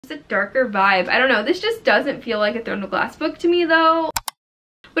just a darker vibe. I don't know, this just doesn't feel like a Throne of Glass book to me though.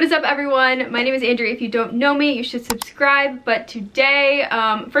 What is up, everyone? My name is Andrea. If you don't know me, you should subscribe. But today,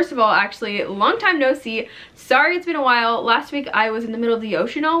 first of all, actually, long time no see. Sorry it's been a while. Last week I was in the middle of the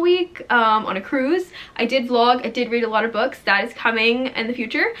ocean all week on a cruise. I did vlog, I did read a lot of books. That is coming in the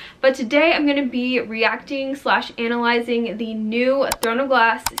future. But today I'm going to be reacting / analyzing the new Throne of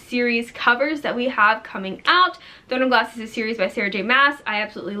Glass series covers that we have coming out. Throne of Glass is a series by Sarah J. Maas. I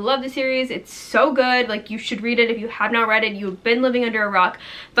absolutely love the series. It's so good. Like, you should read it if you have not read it. You've been living under a rock.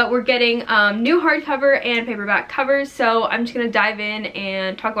 But we're getting new hardcover and paperback covers, so I'm just gonna dive in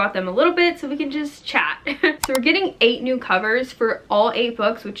and talk about them a little bit so we can just chat. So we're getting 8 new covers for all 8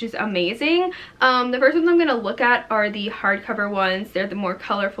 books, which is amazing. The first ones I'm gonna look at are the hardcover ones. They're the more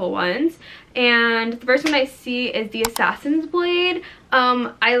colorful ones. And the first one I see is the Assassin's Blade.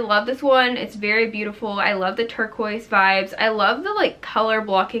 I love this one. It's very beautiful. I love the turquoise vibes. I love the like color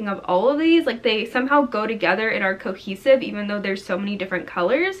blocking of all of these. Like, they somehow go together and are cohesive even though there's so many different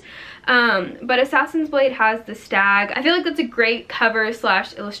colors. But Assassin's Blade has the stag. I feel like that's a great cover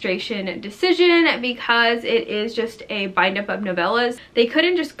 / illustration decision because it is just a bind up of novellas. They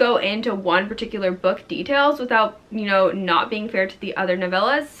couldn't just go into one particular book details without, you know, not being fair to the other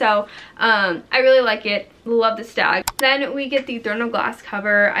novellas. So I really like it. Love the stag. Then we get the Throne of Glass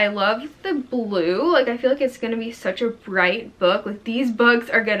cover. I love the blue. Like, I feel like it's gonna be such a bright book. Like, these books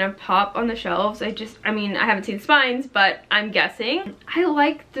are gonna pop on the shelves. I mean, I haven't seen spines, but I'm guessing. I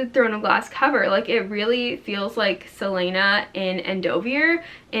like the Throne of Glass cover. Like, it really feels like Selena in Endovier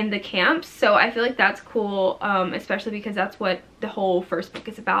in the camps. So I feel like that's cool, especially because that's what the whole first book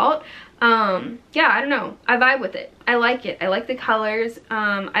is about. Yeah, I don't know, I vibe with it. I like it. I like the colors.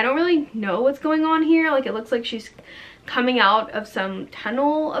 I don't really know what's going on here. Like, it looks like she's coming out of some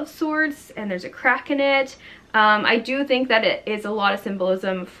tunnel of sorts and there's a crack in it. I do think that it is a lot of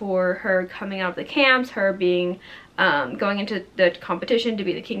symbolism for her coming out of the camps, her being going into the competition to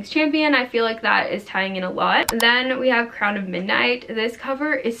be the King's Champion. I feel like that is tying in a lot. Then we have Crown of Midnight. This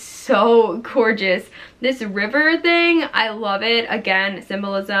cover is so gorgeous. This river thing, I love it. Again,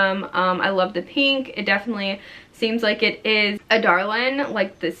 symbolism. I love the pink. It definitely seems like it is Adarlan,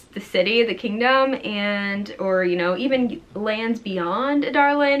 like the city, the kingdom, and or, you know, even lands beyond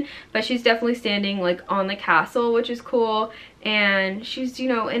Adarlan, but she's definitely standing like on the castle, which is cool. And she's, you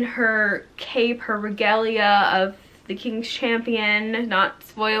know, in her cape, her regalia of the King's Champion. Not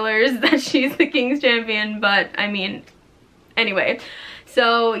spoilers that she's the King's Champion, but I mean, anyway.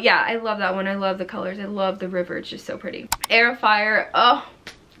 So yeah, I love that one. I love the colors. I love the river. It's just so pretty. Heir of Fire. Oh,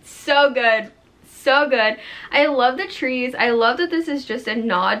 so good. So good. I love the trees. I love that this is just a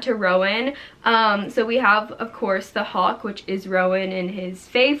nod to Rowan. So we have, of course, the hawk, which is Rowan in his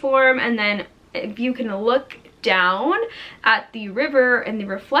fae form, and then if you can look down at the river and the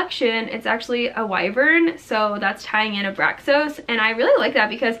reflection, it's actually a wyvern, so that's tying in Abraxos. And I really like that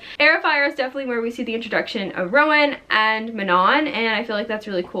because Heir of Fire is definitely where we see the introduction of Rowan and Manon, and I feel like that's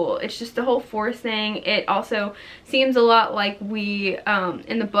really cool. It's just the whole forest thing. It also seems a lot like we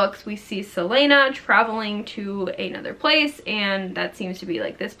in the books we see Selena traveling to another place, and that seems to be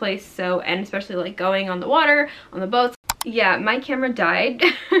like this place. So, and especially like going on the water, on the boats. Yeah, my camera died.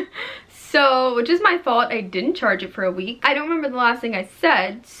 So, which is my fault. I didn't charge it for a week. I don't remember the last thing I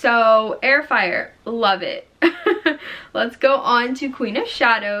said. So, Heir of Fire, love it. Let's go on to Queen of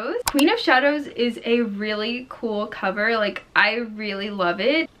Shadows. Queen of Shadows is a really cool cover. Like, I really love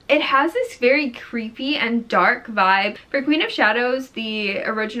it. It has this very creepy and dark vibe. For Queen of Shadows, the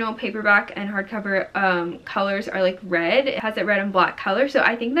original paperback and hardcover colors are like red. It has that red and black color. So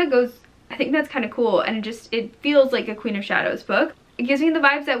I think that's kind of cool, and it feels like a Queen of Shadows book. It gives me the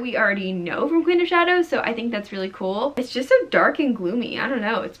vibes that we already know from Queen of Shadows, so I think that's really cool. It's just so dark and gloomy. I don't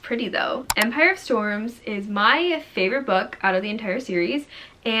know. It's pretty though. Empire of Storms is my favorite book out of the entire series,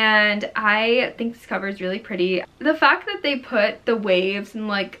 and I think this cover is really pretty. The fact that they put the waves and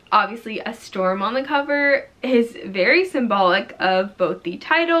like obviously a storm on the cover is very symbolic of both the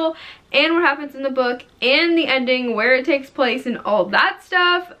title and what happens in the book and the ending, where it takes place and all that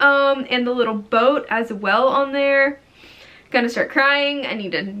stuff, and the little boat as well on there. Gonna start crying. I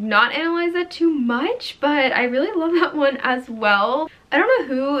need to not analyze that too much, but I really love that one as well. I don't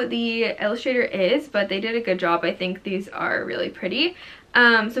know who the illustrator is, but they did a good job. I think these are really pretty.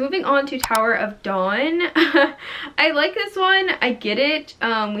 So moving on to Tower of Dawn. I like this one. I get it.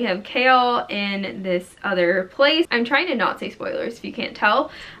 We have Kale in this other place. I'm trying to not say spoilers if you can't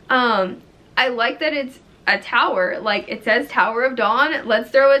tell. I like that it's a tower. Like, it says Tower of Dawn.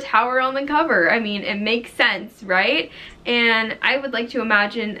 Let's throw a tower on the cover. I mean, it makes sense, right? And I would like to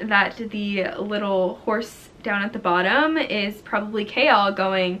imagine that the little horse down at the bottom is probably Kale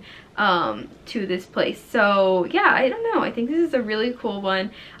going to this place. So yeah, I don't know, I think this is a really cool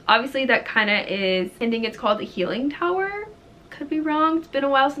one. Obviously that kind of is, I think it's called the Healing Tower. Could be wrong, it's been a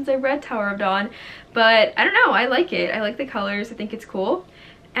while since I read Tower of Dawn, but I don't know, I like it. I like the colors, I think it's cool.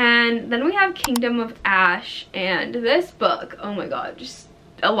 And then we have Kingdom of Ash, and this book, oh my god, just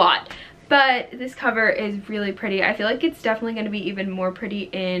a lot. But this cover is really pretty. I feel like it's definitely going to be even more pretty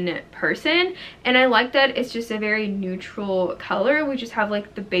in person. And I like that it's just a very neutral color. We just have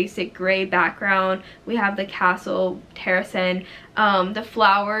like the basic gray background. We have the castle terracing, the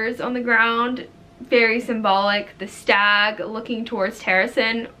flowers on the ground, very symbolic. The stag looking towards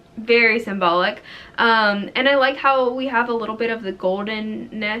terracing, very symbolic. And I like how we have a little bit of the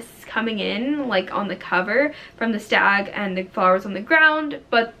goldenness coming in like on the cover from the stag and the flowers on the ground,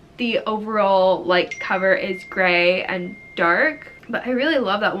 but the overall like cover is gray and dark. But I really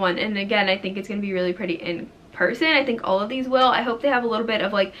love that one, and again I think it's gonna be really pretty in person. I think all of these will. I hope they have a little bit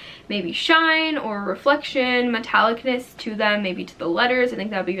of like maybe shine or reflection, metallicness to them, maybe to the letters. I think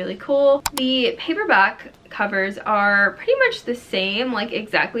that would be really cool. The paperback covers are pretty much the same, like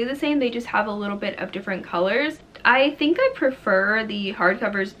exactly the same. They just have a little bit of different colors. I think I prefer the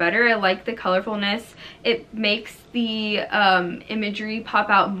hardcovers better. I like the colorfulness. It makes the imagery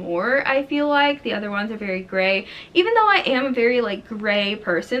pop out more, I feel like. The other ones are very gray. Even though I am a very like gray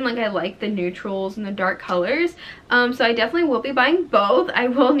person, like I like the neutrals and the dark colors. So I definitely will be buying both. I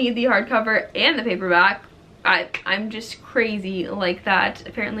will need the hardcover and the paperback. I'm just crazy like that.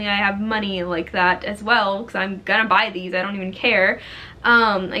 Apparently I have money like that as well, because I'm gonna buy these. I don't even care.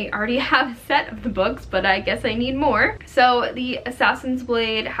 I already have a set of the books, but I guess I need more. So the Assassin's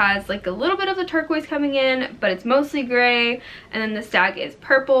Blade has like a little bit of the turquoise coming in, but it's mostly gray. And then the stag is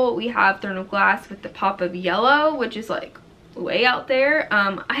purple. We have Throne of Glass with the pop of yellow, which is like way out there.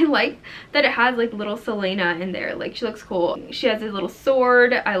 I like that it has like little Selena in there. Like she looks cool. She has a little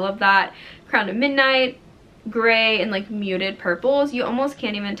sword. I love that. Crown of Midnight, gray and like muted purples. You almost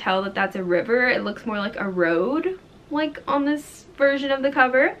can't even tell that that's a river. It looks more like a road like on this version of the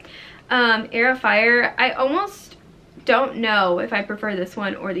cover. Heir of Fire, I almost don't know if I prefer this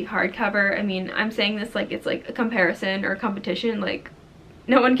one or the hardcover. I mean, I'm saying this like it's like a comparison or a competition, like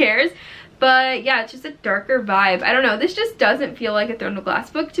no one cares. But yeah, it's just a darker vibe. I don't know, this just doesn't feel like a Throne of Glass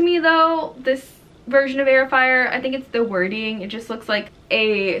book to me though, this version of Heir of Fire. I think it's the wording. It just looks like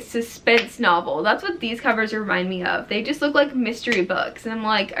a suspense novel. That's what these covers remind me of. They just look like mystery books. And I'm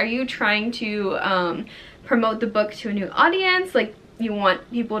like, are you trying to promote the book to a new audience? Like, you want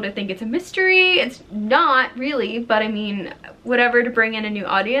people to think it's a mystery? It's not really, but I mean, whatever, to bring in a new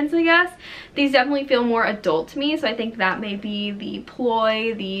audience, I guess. These definitely feel more adult to me, so I think that may be the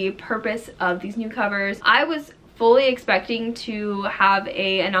ploy, the purpose of these new covers. I was fully expecting to have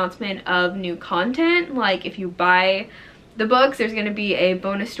a announcement of new content, like if you buy the books there's going to be a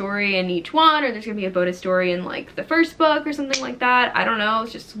bonus story in each one, or there's going to be a bonus story in like the first book or something like that. I don't know,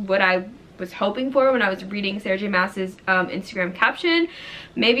 it's just what I was hoping for when I was reading Sarah J Maas's Instagram caption.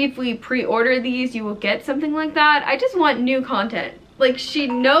 Maybe if we pre-order these you will get something like that. I just want new content. Like, she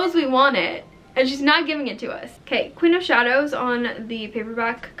knows we want it and she's not giving it to us. Okay, Queen of Shadows on the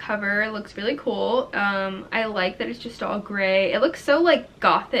paperback cover looks really cool. I like that it's just all gray. It looks so like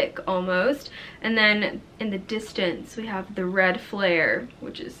gothic almost. And then in the distance we have the red flare,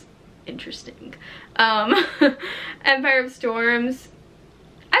 which is interesting. Empire of Storms.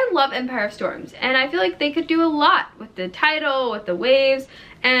 I love Empire of Storms, and I feel like they could do a lot with the title, with the waves,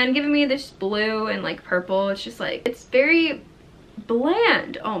 and giving me this blue and like purple. It's just like, it's very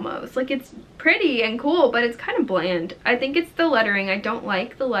bland almost. Like, it's pretty and cool, but it's kind of bland. I think it's the lettering. I don't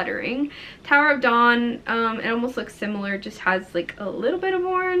like the lettering. Tower of Dawn, it almost looks similar, just has like a little bit of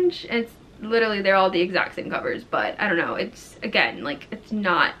orange. It's literally, they're all the exact same covers, but I don't know, it's, again, like, it's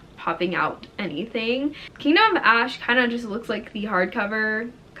not popping out anything. Kingdom of Ash kind of just looks like the hardcover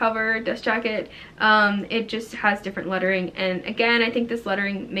cover, dust jacket. It just has different lettering, and again, I think this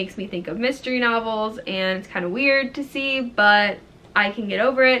lettering makes me think of mystery novels, and it's kind of weird to see, but I can get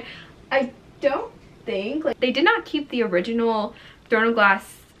over it. I don't think, like, they did not keep the original Throne of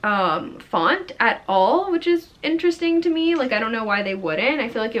Glass font at all, which is interesting to me. Like, I don't know why they wouldn't. I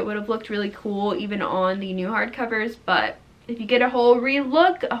feel like it would have looked really cool even on the new hardcovers, but if you get a whole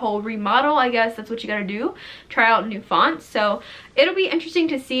relook, a whole remodel, I guess that's what you gotta do. Try out new fonts. So it'll be interesting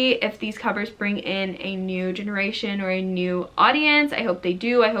to see if these covers bring in a new generation or a new audience. I hope they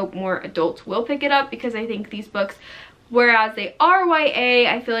do. I hope more adults will pick it up, because I think these books, whereas they are YA,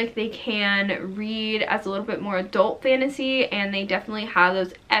 I feel like they can read as a little bit more adult fantasy, and they definitely have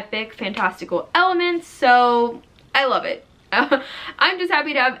those epic fantastical elements. So I love it. I'm just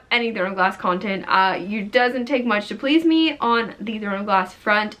happy to have any Throne of Glass content. It doesn't take much to please me on the Throne of Glass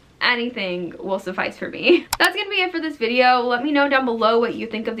front. Anything will suffice for me. That's gonna be it for this video. Let me know down below what you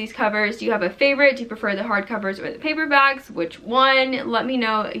think of these covers. Do you have a favorite? Do you prefer the hardcovers or the paperbacks? Which one? Let me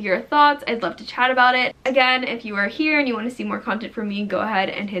know your thoughts. I'd love to chat about it. Again, if you are here and you want to see more content from me, go ahead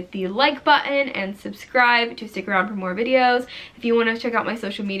and hit the like button and subscribe to stick around for more videos. If you want to check out my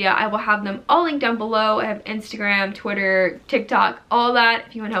social media, I will have them all linked down below. I have Instagram, Twitter, TikTok, all that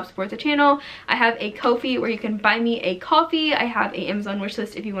if you want to help support the channel. I have a Ko-fi where you can buy me a coffee. I have a Amazon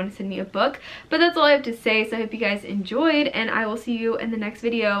wishlist if you want to send me a book. But that's all I have to say, so I hope you guys enjoyed, and I will see you in the next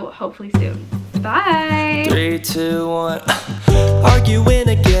video, hopefully soon. Bye! 3, 2, 1. Arguing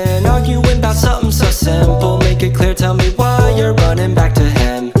again, arguing about something so simple. Make it clear, tell me why you're running back to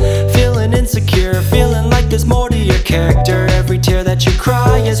him. Feeling insecure, feeling like there's more to your character. Every tear that you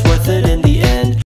cry is worth it in the